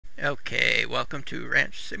Okay, welcome to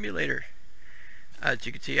Ranch Simulator. As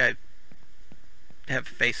you can see, I have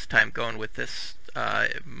FaceTime going with this.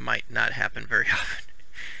 It might not happen very often.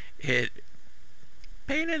 It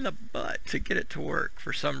pain in the butt to get it to work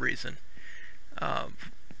for some reason.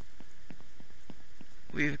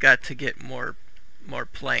 We've got to get more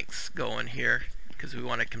planks going here because we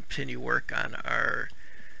want to continue work on our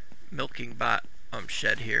milking bot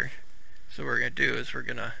shed here. So what we're going to do is we're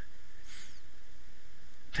going to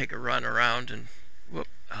take a run around and whoop.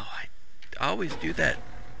 Oh, I always do that.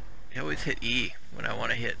 I always hit E when I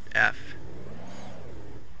want to hit F.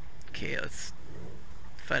 Okay, let's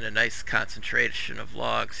find a nice concentration of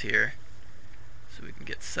logs here so we can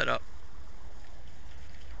get set up.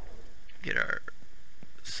 Get our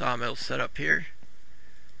sawmill set up here.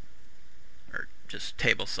 Or just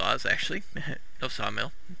table saws actually. No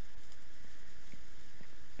sawmill.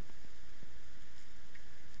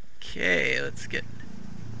 Okay, let's get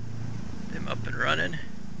them up and running.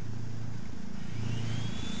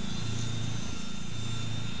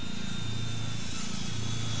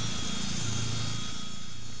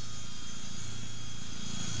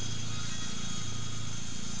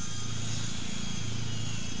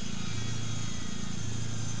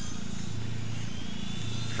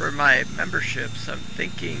 For my memberships, I'm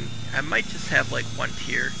thinking I might just have like one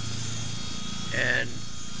tier, and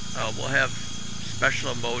we'll have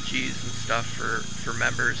special emojis and stuff for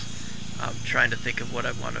members. I'm trying to think of what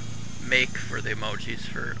I want to make for the emojis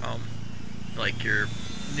for like your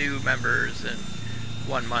new members and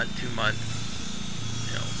 1 month, 2 month,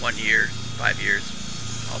 1 year, 5 years,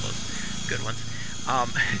 all those good ones.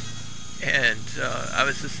 And I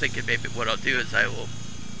was just thinking maybe what I'll do is I will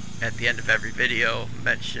at the end of every video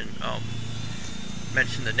mention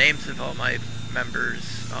the names of all my members,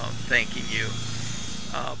 thanking you.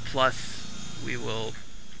 Plus we will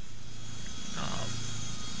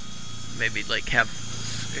maybe like have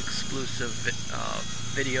exclusive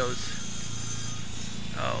videos,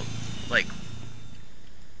 like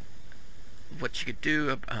what you could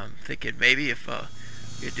do. I'm thinking maybe if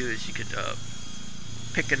you could do is you could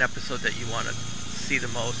pick an episode that you want to see the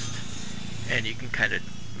most, and you can kind of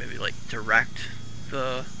maybe like direct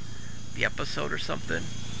the episode or something.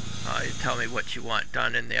 You tell me what you want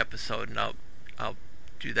done in the episode, and I'll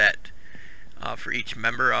do that for each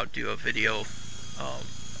member. I'll do a video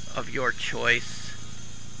of your choice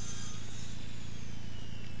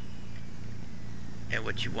and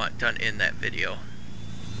what you want done in that video.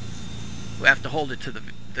 We have to hold it to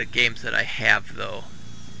the games that I have though.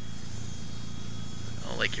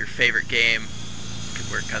 Like your favorite game, you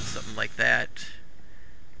could work on something like that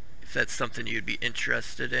if that's something you'd be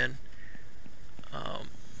interested in.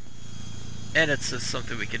 And it's just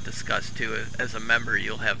something we can discuss too. As a member,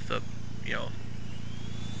 you'll have the, you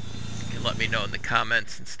can let me know in the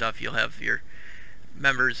comments and stuff. You'll have your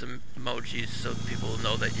members emojis so people will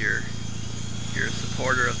know that you're a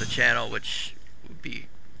supporter of the channel, which would be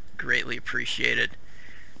greatly appreciated.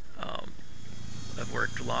 I've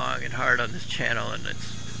worked long and hard on this channel, and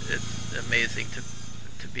it's amazing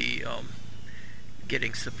to be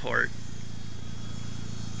getting support.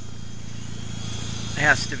 It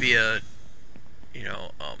has to be a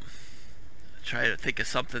try to think of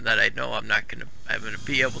something that I know I'm gonna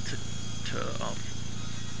be able to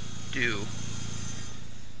do.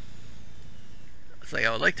 It's like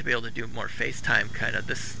I would like to be able to do more FaceTime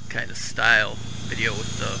this kind of style video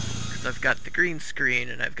with because I've got the green screen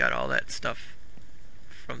and I've got all that stuff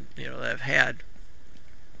from that I've had.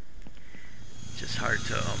 It's just hard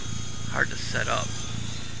to set up.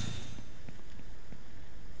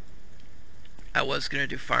 I was going to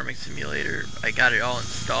do Farming Simulator. I got it all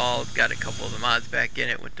installed, got a couple of the mods back in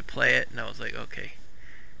it, went to play it, and I was like, okay.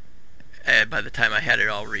 And by the time I had it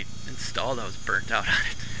all reinstalled, I was burnt out on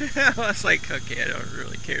it. I was like, okay, I don't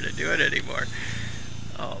really care to do it anymore.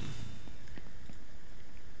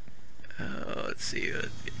 Let's see,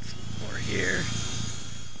 let's get some more here.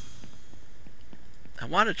 I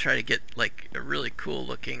want to try to get like a really cool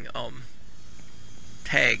looking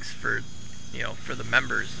tags for for the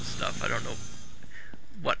members and stuff. I don't know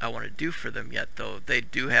what I want to do for them yet though. They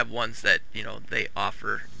do have ones that they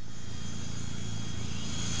offer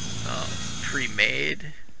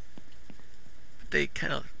pre-made. They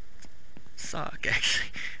kind of suck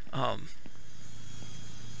actually.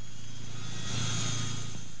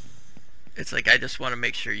 It's like I just want to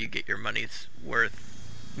make sure you get your money's worth.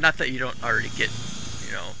 Not that you don't already get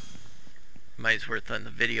money's worth on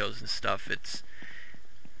the videos and stuff. It's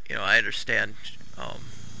I understand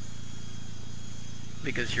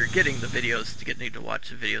because you're getting the videos to need to watch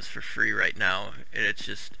the videos for free right now, and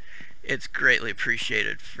it's greatly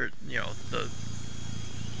appreciated for the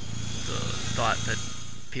thought that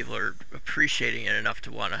people are appreciating it enough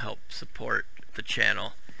to want to help support the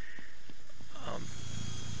channel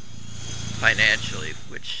financially,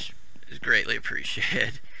 which is greatly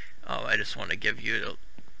appreciated. I just want to give you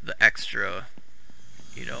the extra,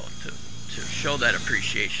 you know, to show that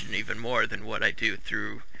appreciation even more than what I do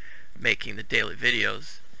through making the daily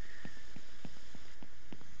videos.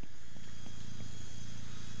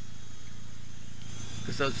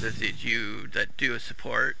 Because those of you that do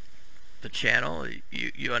support the channel,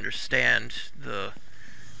 you understand the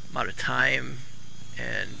amount of time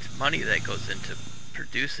and money that goes into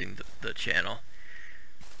producing the channel,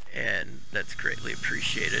 and that's greatly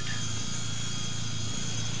appreciated.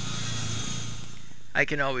 I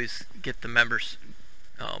can always get the members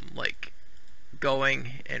like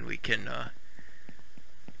going, and we can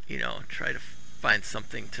you know, try to find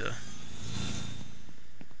something to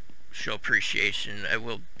show appreciation. I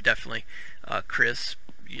will definitely, Chris,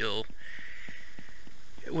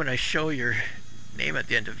 when I show your name at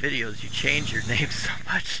the end of videos, you change your name so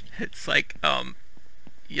much. It's like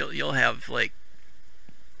you'll have like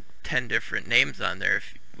 10 different names on there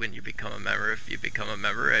when you become a member. If you become a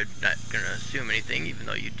member, I'm not going to assume anything, even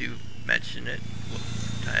though you do mention it. Well,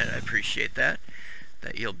 I appreciate that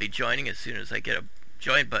you'll be joining as soon as I get a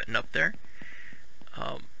join button up there.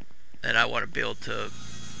 And I want to be able to,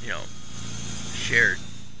 you know, share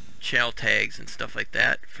channel tags and stuff like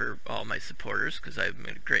that for all my supporters, because I'm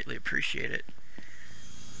going to greatly appreciate it.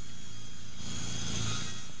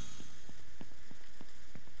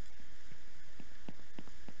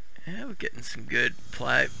 Yeah, we're getting some good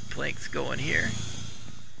planks going here.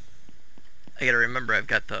 I gotta remember I've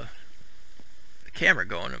got the camera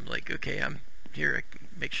going. I'm like, okay, I'm here. I can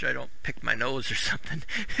make sure I don't pick my nose or something.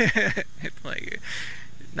 It's like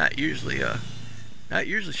not usually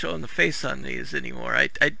showing the face on these anymore.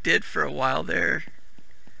 I did for a while there,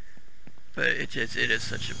 but it is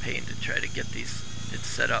such a pain to try to get these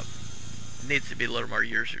set up. It needs to be a little more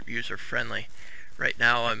user friendly. Right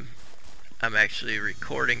now I'm actually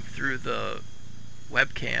recording through the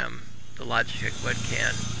webcam, the Logitech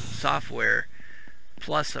webcam software,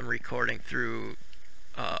 plus I'm recording through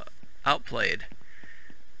Outplayed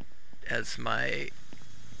as my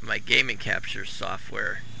gaming capture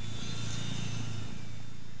software.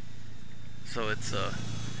 So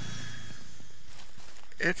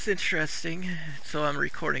it's interesting. So I'm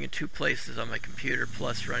recording in 2 places on my computer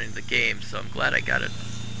plus running the game. So I'm glad I got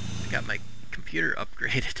my computer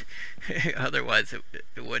upgraded. Otherwise it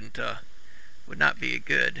would not be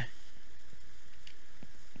good.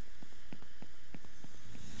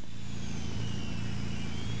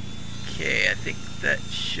 Okay, I think that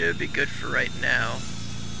should be good for right now.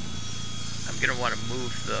 I'm gonna want to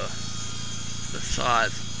move the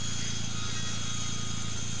saws,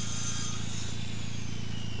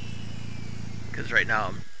 because right now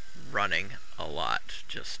I'm running a lot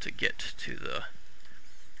just to get to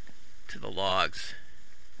the logs.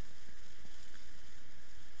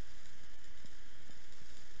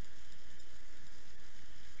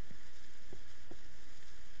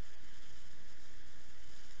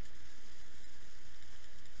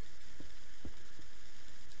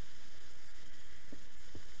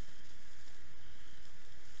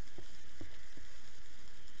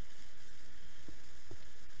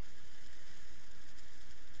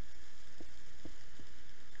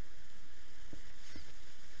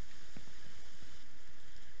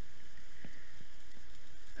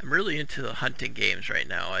 I'm really into the hunting games right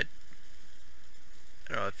now. I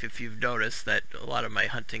don't know if you've noticed that a lot of my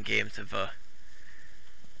hunting games have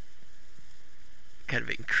kind of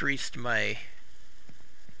increased my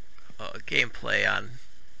gameplay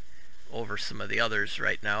over some of the others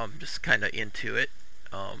right now. I'm just kind of into it.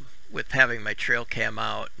 With having my trail cam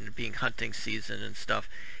out and being hunting season and stuff,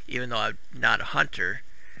 even though I'm not a hunter,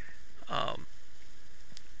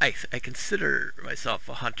 I consider myself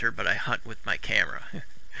a hunter, but I hunt with my camera.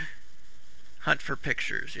 Hunt for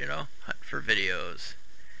pictures, you know, hunt for videos.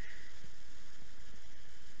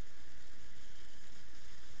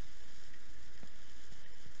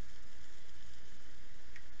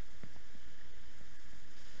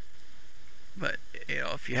 But, you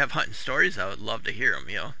know, if you have hunting stories, I would love to hear them,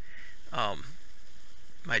 you know.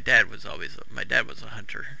 My dad was a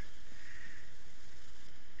hunter,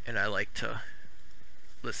 and I like to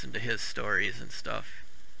listen to his stories and stuff.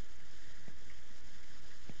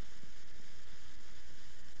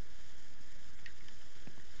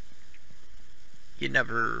 You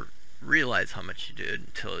never realize how much you did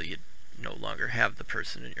until you no longer have the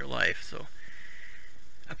person in your life. So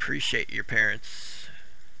appreciate your parents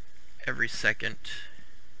every second.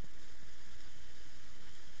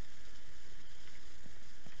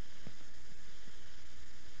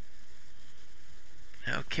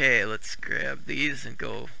 Okay, let's grab these and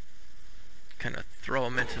go kind of throw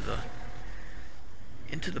them into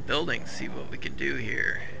the building, see what we can do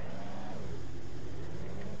here.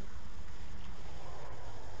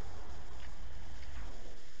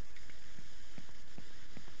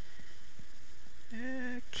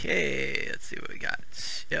 Okay, let's see what we got.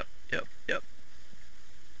 Yep.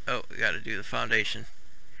 Oh, we got to do the foundation.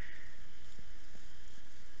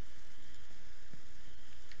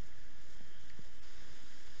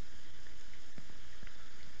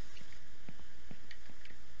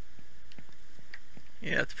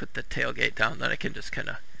 Yeah, let's put the tailgate down. Then I can just kind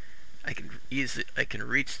of, I can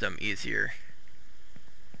reach them easier.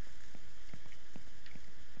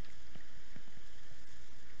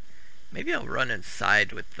 Maybe I'll run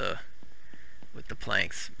inside with the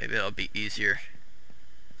planks. Maybe that'll be easier.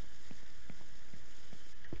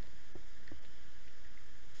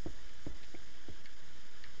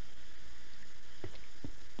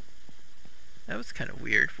 That was kind of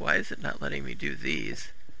weird. Why is it not letting me do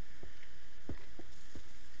these?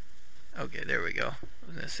 Okay, there we go. I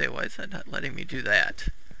was going to say, why is that not letting me do that?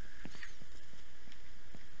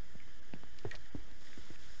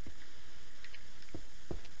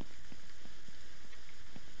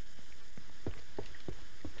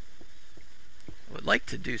 I would like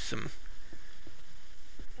to do some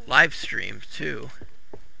live streams too.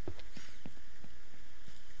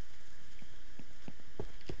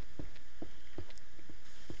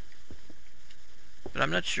 But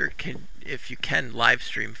I'm not sure if you can live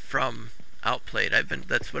stream from Outplayed.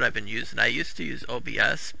 That's what I've been using. I used to use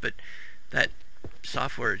OBS, but that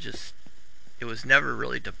software it was never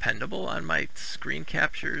really dependable on my screen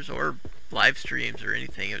captures or live streams or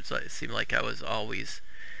anything. It seemed like I was always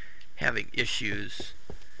having issues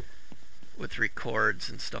with records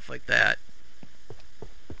and stuff like that.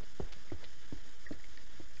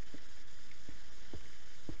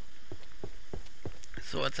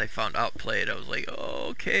 So once I found Outplayed, I was like, oh,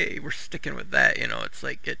 okay, we're sticking with that. You know, it's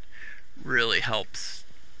like it really helps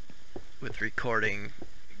with recording,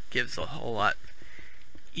 gives a whole lot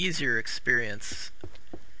easier experience.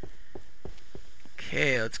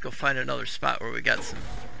 Okay, let's go find another spot where we got some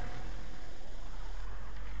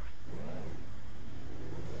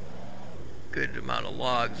good amount of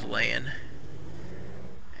logs laying.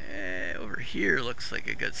 Over here looks like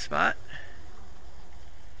a good spot.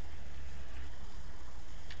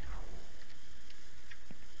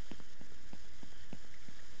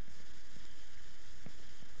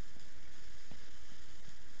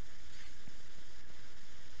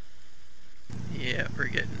 Yeah, we're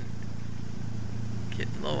getting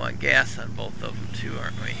low on gas on both of them too,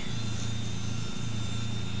 aren't we?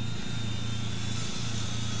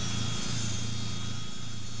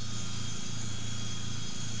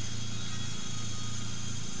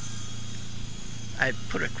 I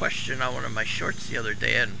put a question on one of my shorts the other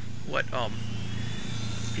day on what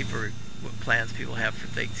plans people have for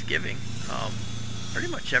Thanksgiving. Pretty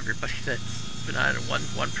much everybody that's been on it,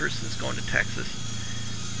 one person's going to Texas.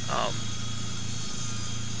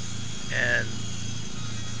 And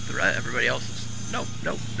everybody else is nope.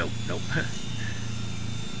 Don't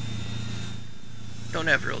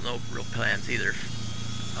have no real plans either.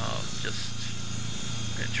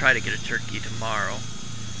 Just gonna try to get a turkey tomorrow.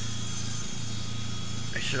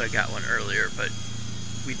 I should have got one earlier, but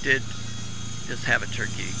we did just have a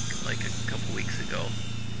turkey like a couple weeks ago.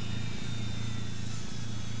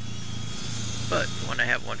 But when I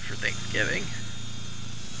have one for Thanksgiving,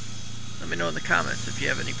 let me know in the comments if you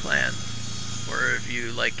have any plans, or if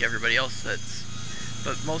you like everybody else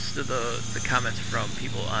but most of the comments from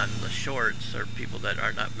people on the shorts are people that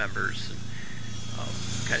are not members. And,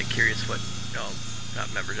 kind of curious what,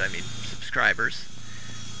 not members, I mean subscribers.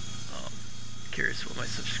 Curious what my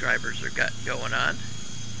subscribers are got going on.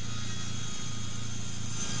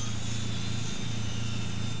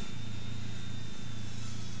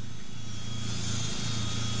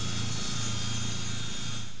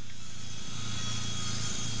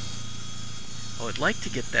 I would like to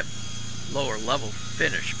get that lower level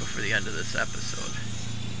finished before the end of this episode.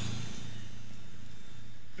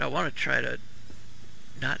 But I want to try to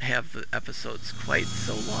not have the episodes quite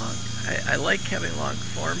so long. I like having long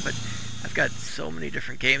form, but I've got so many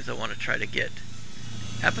different games I want to try to get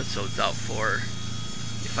episodes out for.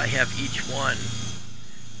 If I have each one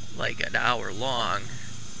like an hour long,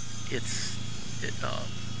 it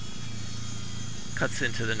cuts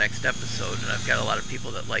into the next episode, and I've got a lot of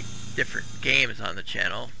people that like different games on the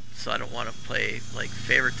channel, so I don't want to play like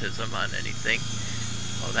favoritism on anything.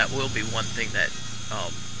 Well, that will be one thing that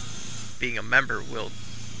being a member will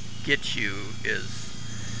get you, is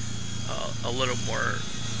a little more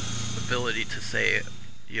ability to say,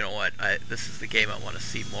 you know what, this is the game I want to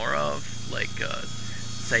see more of. Like,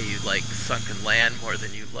 say you like Sunken Land more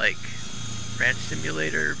than you like Ranch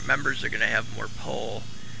Simulator, members are going to have more pull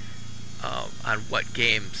on what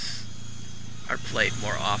games are played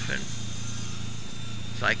more often.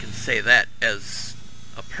 So I can say that as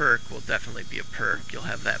a perk will definitely be a perk. You'll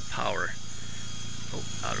have that power. Oh,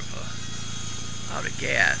 out of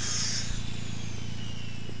gas.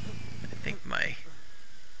 I think my...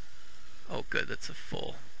 Oh good, that's a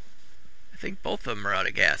full. I think both of them are out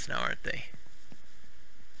of gas now, aren't they?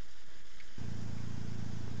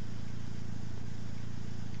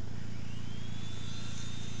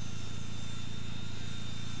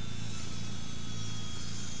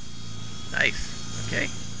 Nice. Okay.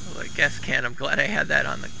 Well, I guess can. I'm glad I had that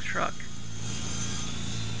on the truck.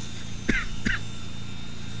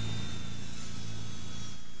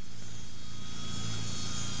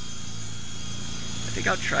 I think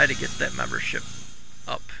I'll try to get that membership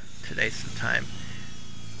up today sometime.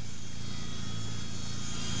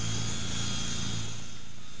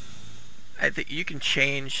 I think you can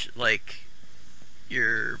change like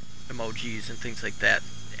your emojis and things like that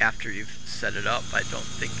after you've set it up. I don't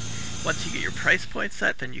think once you get your price point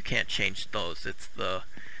set, then you can't change those. It's the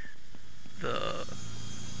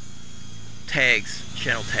tags,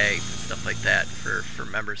 channel tags and stuff like that for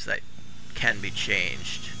members that can be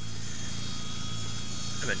changed.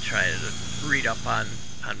 I've been trying to read up on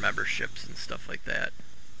memberships and stuff like that.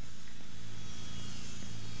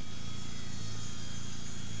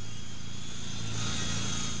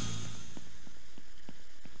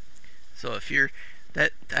 So if you're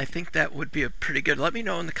that, I think that would be a pretty good. Let me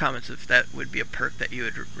know in the comments if that would be a perk that you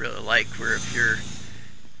would really like. Where if you're,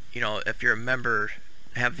 you know, if you're a member,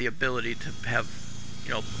 have the ability to have,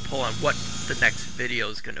 you know, pull on what the next video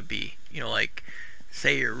is going to be. You know, like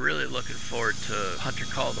say you're really looking forward to Hunter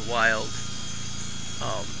Call of the Wild,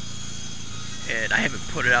 and I haven't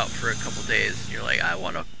put it out for a couple days. And you're like, I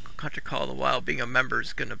want a Hunter Call of the Wild. Being a member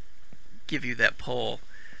is going to give you that pull.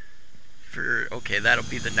 For, okay, that'll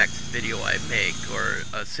be the next video I make.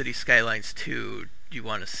 Or City Skylines 2, you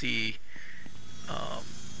want to see an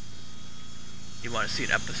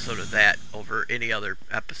episode of that over any other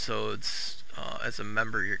episodes. As a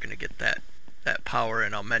member, you're going to get that power,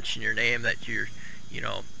 and I'll mention your name, that you're, you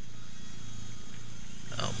know,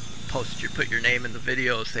 put your name in the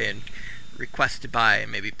video saying requested by, and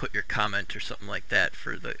maybe put your comment or something like that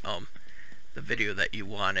for the video that you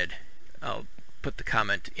wanted. I'll put the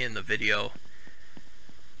comment in the video.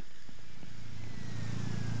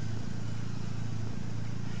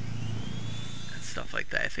 And stuff like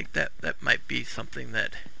that. I think that might be something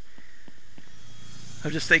that I'm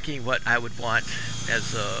just thinking what I would want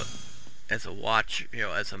as a watch, you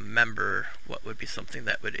know, as a member, what would be something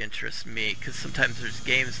that would interest me, because sometimes there's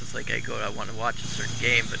games, it's like I want to watch a certain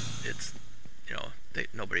game, but it's, you know,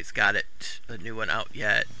 nobody's got a new one out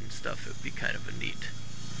yet and stuff. It would be kind of a neat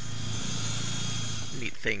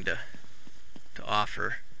thing to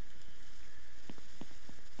offer.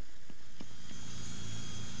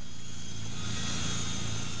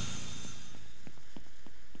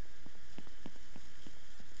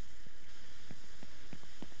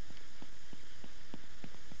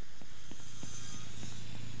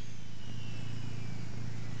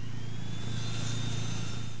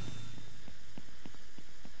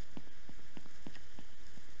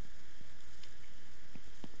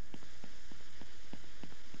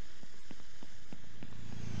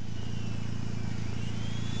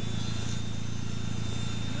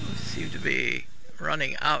 Seem to be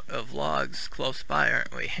running out of logs close by,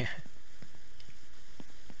 aren't we?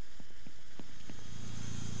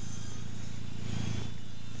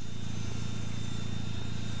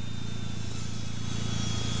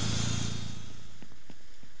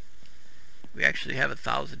 We actually have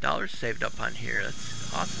 $1,000 saved up on here.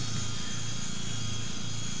 That's awesome.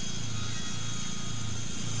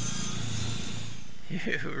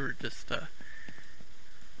 We're just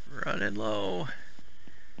running low.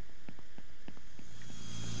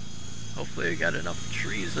 Hopefully we got enough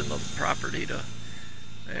trees in the property to...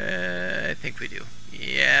 I think we do.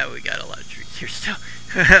 Yeah, we got a lot of trees here still.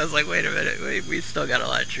 I was like, wait a minute, we still got a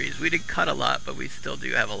lot of trees. We didn't cut a lot, but we still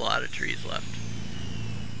do have a lot of trees left.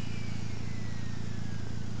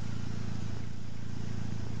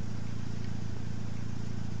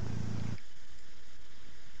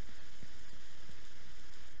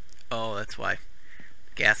 Oh, that's why.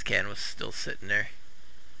 The gas can was still sitting there.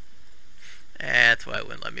 That's why it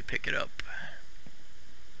wouldn't let me pick it up.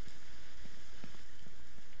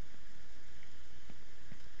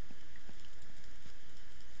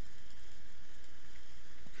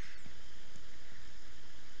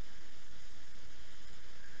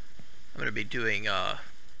 going to be doing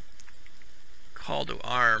Call to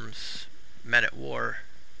Arms, Men at War,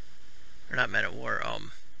 or not Men at War,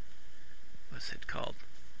 what's it called?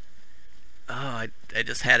 Oh, I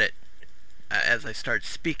just had it, as I started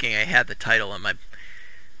speaking, I had the title on my,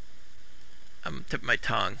 I'm tipping my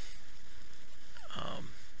tongue.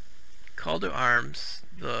 Call to Arms,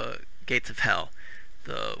 the Gates of Hell,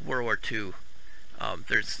 the World War II.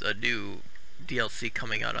 There's a new DLC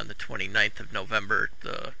coming out on the 29th of November,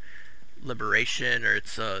 the Liberation, or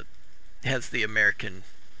it's has the American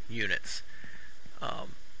units.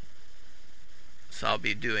 So I'll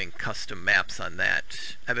be doing custom maps on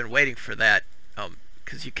that. I've been waiting for that,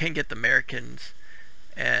 because you can get the Americans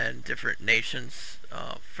and different nations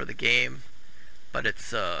for the game, but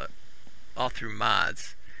it's all through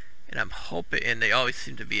mods, and I'm hoping, and they always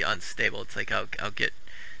seem to be unstable. It's like I'll get,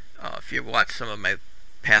 if you watch some of my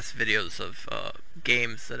past videos of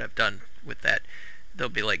games that I've done with that, there'll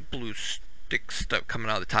be like blue stick stuff coming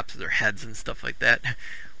out of the tops of their heads and stuff like that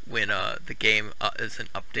when the game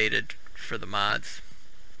isn't updated for the mods,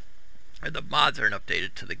 or the mods aren't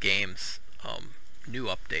updated to the game's new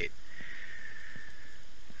update.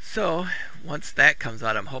 So once that comes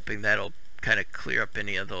out, I'm hoping that'll kind of clear up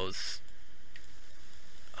any of those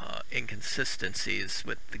inconsistencies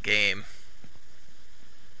with the game,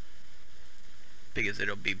 because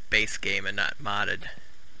it'll be base game and not modded.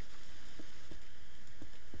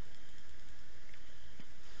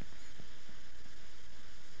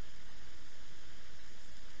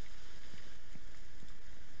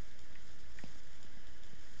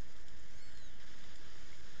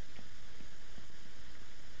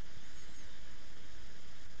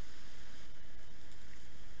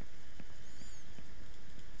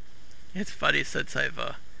 It's funny, since I've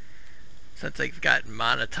gotten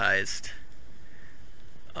monetized,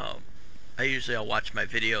 I'll watch my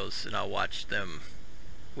videos, and I'll watch them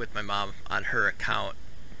with my mom on her account.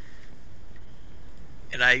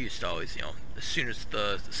 And I used to always, as soon as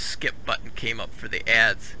the skip button came up for the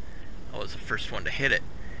ads, I was the first one to hit it.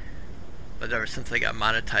 But ever since I got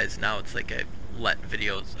monetized, now it's like I let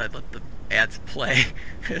the ads play.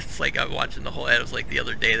 It's like I'm watching the whole ad. It was like the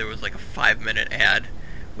other day there was like a 5-minute ad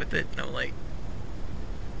with it, and I'm like,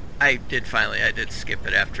 I did skip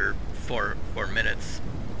it after four minutes,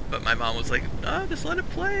 but my mom was like, "Oh, just let it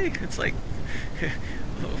play." It's like,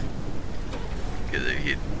 because if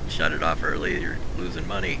you shut it off early, you're losing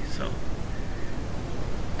money. So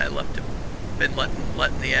I left it, been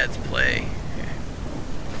letting the ads play.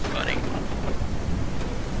 Funny.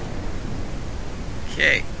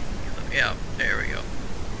 Okay, yeah, there we go.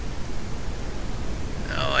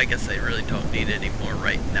 Oh, I guess I really don't need any more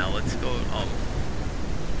right now. Let's go,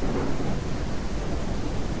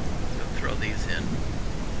 throw these in.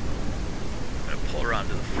 I'm going to pull around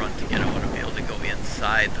to the front again. I want to be able to go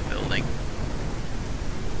inside the building.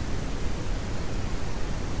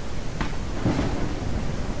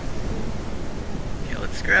 Okay,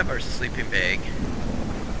 let's grab our sleeping bag.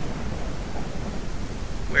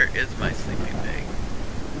 Where is my sleeping bag?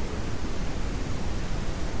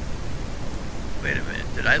 Wait a minute,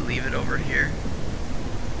 did I leave it over here?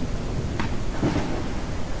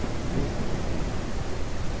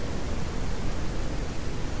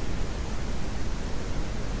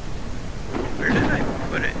 Where did I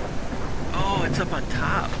put it? Oh, it's up on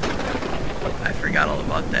top. I forgot all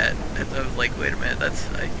about that. I was like, wait a minute, that's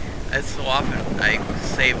so often I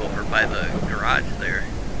save over by the garage there.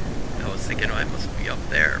 I was thinking, oh, I must be up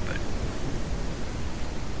there, but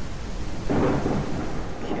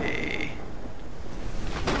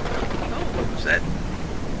that?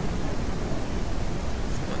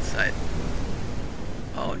 Let's go inside.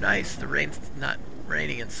 Oh, nice. The rain's not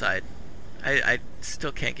raining inside. I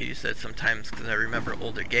still can't get used to that sometimes, because I remember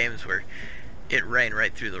older games where it rained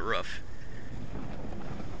right through the roof.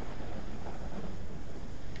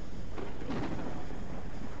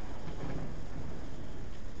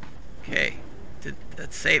 Okay.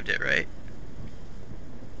 That saved it, right?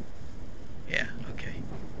 Yeah, okay.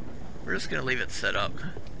 We're just going to leave it set up.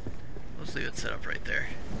 Let's leave it set up right there.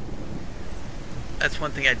 That's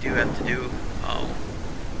one thing I do have to do,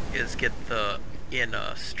 is get in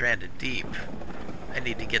Stranded Deep. I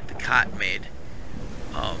need to get the cot made,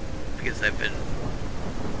 because I've been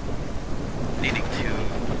needing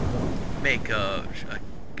to make a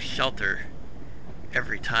shelter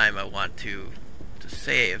every time I want to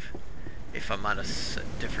save, if I'm on a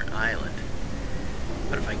different island.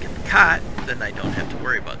 But if I get the cot, then I don't have to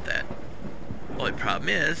worry about that. The only problem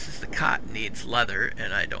is the cot needs leather,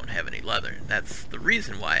 and I don't have any leather. That's the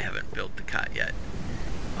reason why I haven't built the cot yet.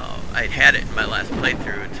 I'd had it in my last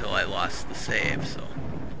playthrough until I lost the save, so.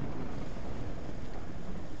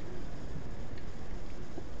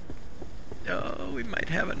 Oh, we might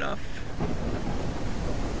have enough.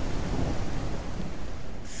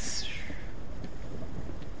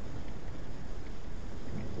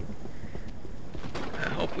 I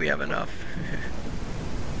hope we have enough.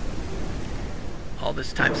 All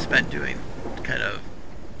this time spent doing kind of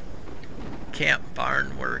camp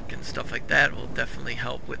barn work and stuff like that will definitely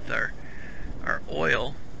help with our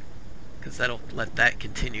oil, because that'll let that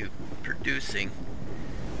continue producing.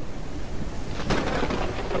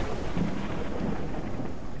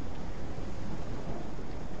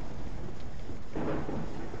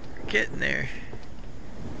 Getting there.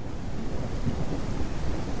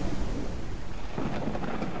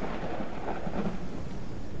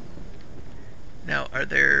 Now, are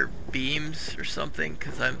there beams or something?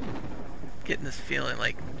 Because I'm getting this feeling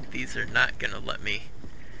like these are not gonna let me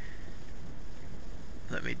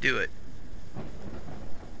do it.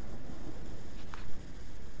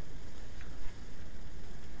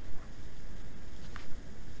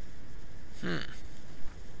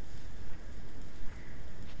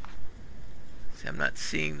 See, I'm not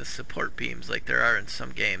seeing the support beams like there are in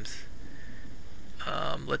some games.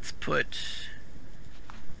 Let's put...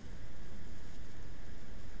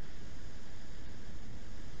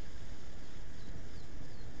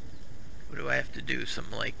 What do I have to do?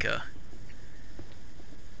 Something like,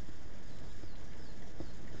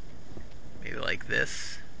 maybe like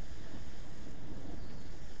this.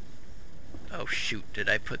 Oh shoot, did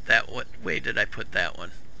I put that? What way did I put that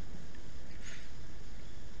one?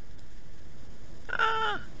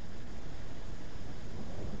 Ah!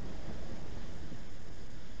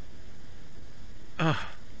 Oh,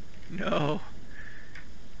 no.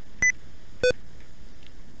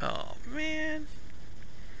 Oh, man.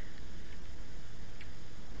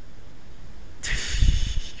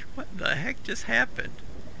 What the heck just happened?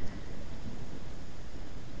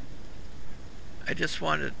 I just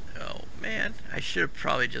wanted... Oh, man. I should have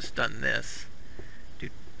probably just done this. Do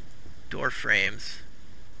door frames.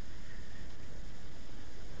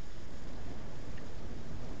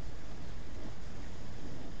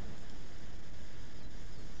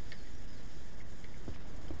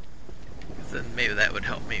 Then maybe that would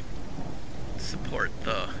help me support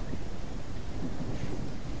the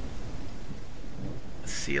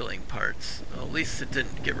ceiling parts. Well, at least it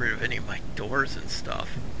didn't get rid of any of my doors and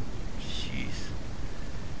stuff. Jeez.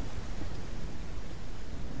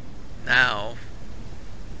 Now,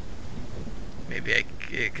 maybe I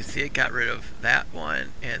can see it got rid of that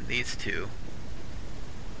one and these two.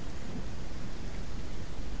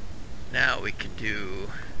 Now we can do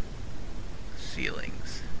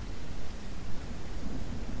ceilings.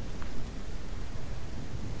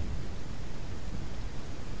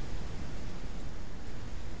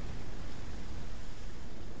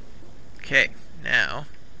 Okay, now,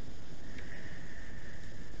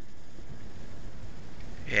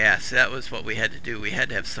 yeah, so that was what we had to do. We had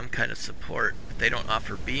to have some kind of support, but they don't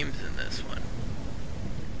offer beams in this one.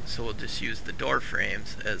 So we'll just use the door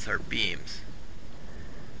frames as our beams.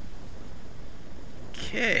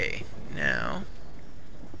 Okay, now,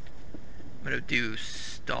 I'm going to do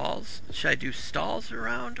stalls. Should I do stalls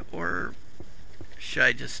around, or should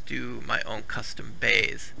I just do my own custom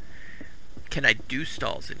bays? Can I do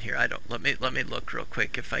stalls in here? I don't. Let me look real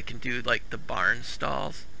quick if I can do like the barn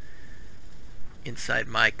stalls inside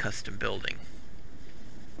my custom building.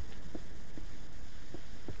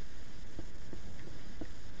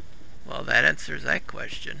 Well, that answers that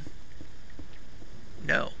question.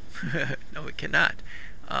 No. No, we cannot.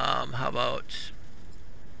 How about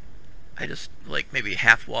I just like maybe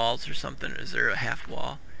half walls or something? Is there a half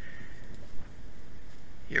wall?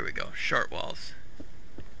 Here we go. Short walls.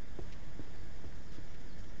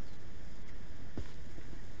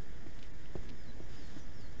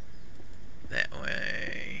 That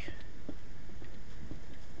way.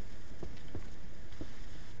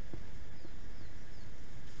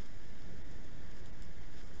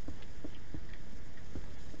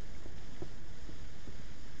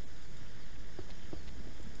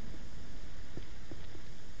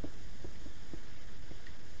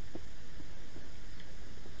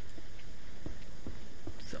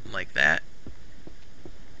 Something like that.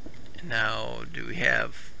 And now, do we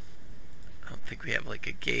have... I don't think we have like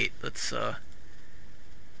a gate. Let's it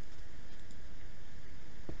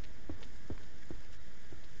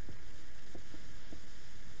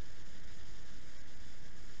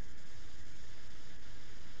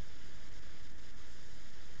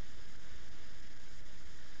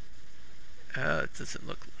doesn't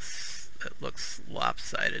look... It looks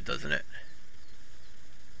lopsided, doesn't it?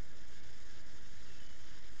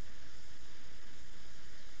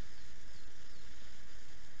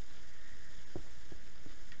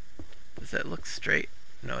 Does that look straight?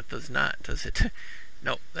 No, it does not, does it?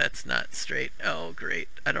 Nope, that's not straight. Oh, great.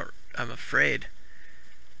 I'm afraid.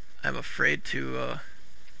 I'm afraid to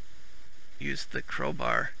use the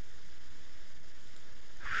crowbar.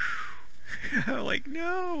 Like,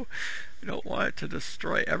 no! I don't want it to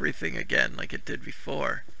destroy everything again like it did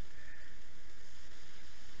before.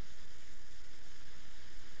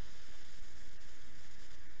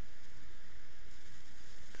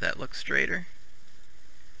 Does that look straighter?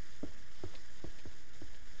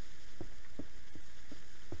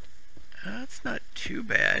 That's not too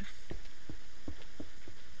bad.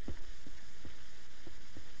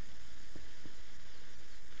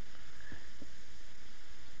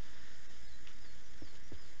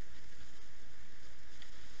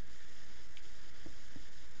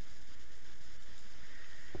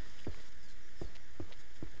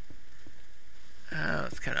 Oh,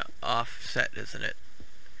 it's kind of offset, isn't it?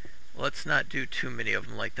 Well, let's not do too many of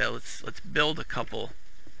them like that. Let's build a couple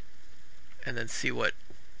and then see what,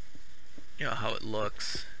 you know, how it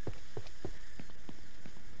looks.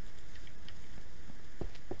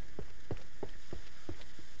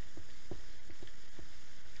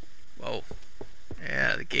 Whoa.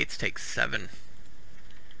 Yeah, the gates take 7.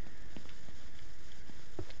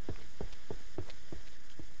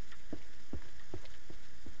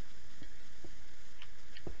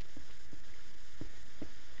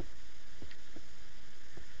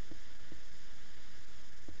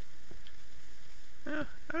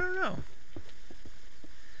 I don't know.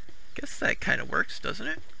 Guess that kind of works, doesn't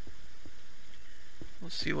it? We'll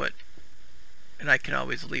see what... And I can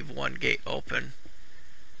always leave one gate open.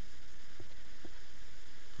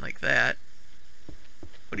 Like that.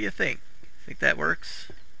 What do you think? Think that works?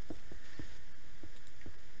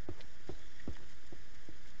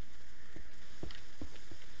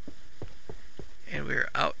 And we're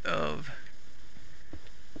out of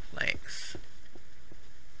planks.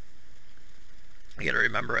 I gotta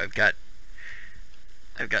remember I've got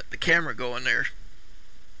the camera going there.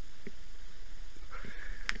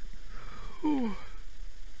 Ooh.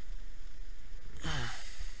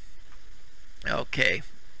 Okay,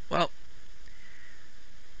 well,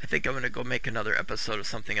 I think I'm gonna go make another episode of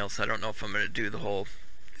something else. I don't know if I'm gonna do the whole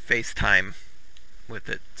FaceTime with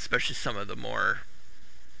it, especially some of the more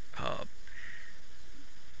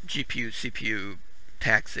GPU, CPU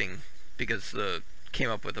taxing, because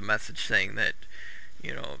came up with a message saying that,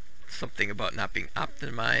 you know, something about not being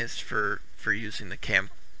optimized for using the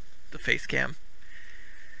face cam,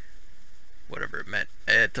 whatever it meant.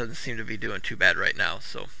 It doesn't seem to be doing too bad right now.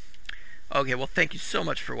 So okay, well, thank you so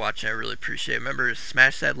much for watching. I really appreciate it. Remember to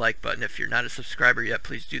smash that like button. If you're not a subscriber yet,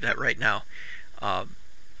 please do that right now. I'm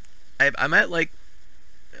at like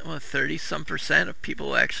 30% of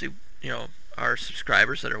people actually, you know, are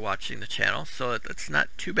subscribers that are watching the channel, so it's not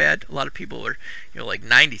too bad. A lot of people are, you know, like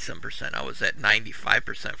 90-some%. I was at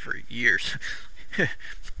 95% for years.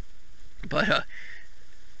 But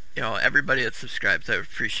you know, everybody that subscribes, I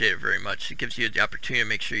appreciate it very much. It gives you the opportunity to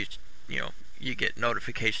make sure you get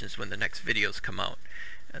notifications when the next videos come out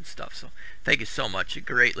and stuff. So thank you so much. I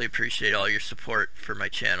greatly appreciate all your support for my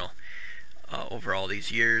channel over all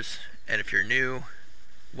these years. And if you're new,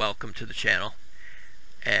 welcome to the channel.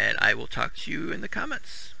 And I will talk to you in the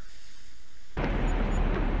comments.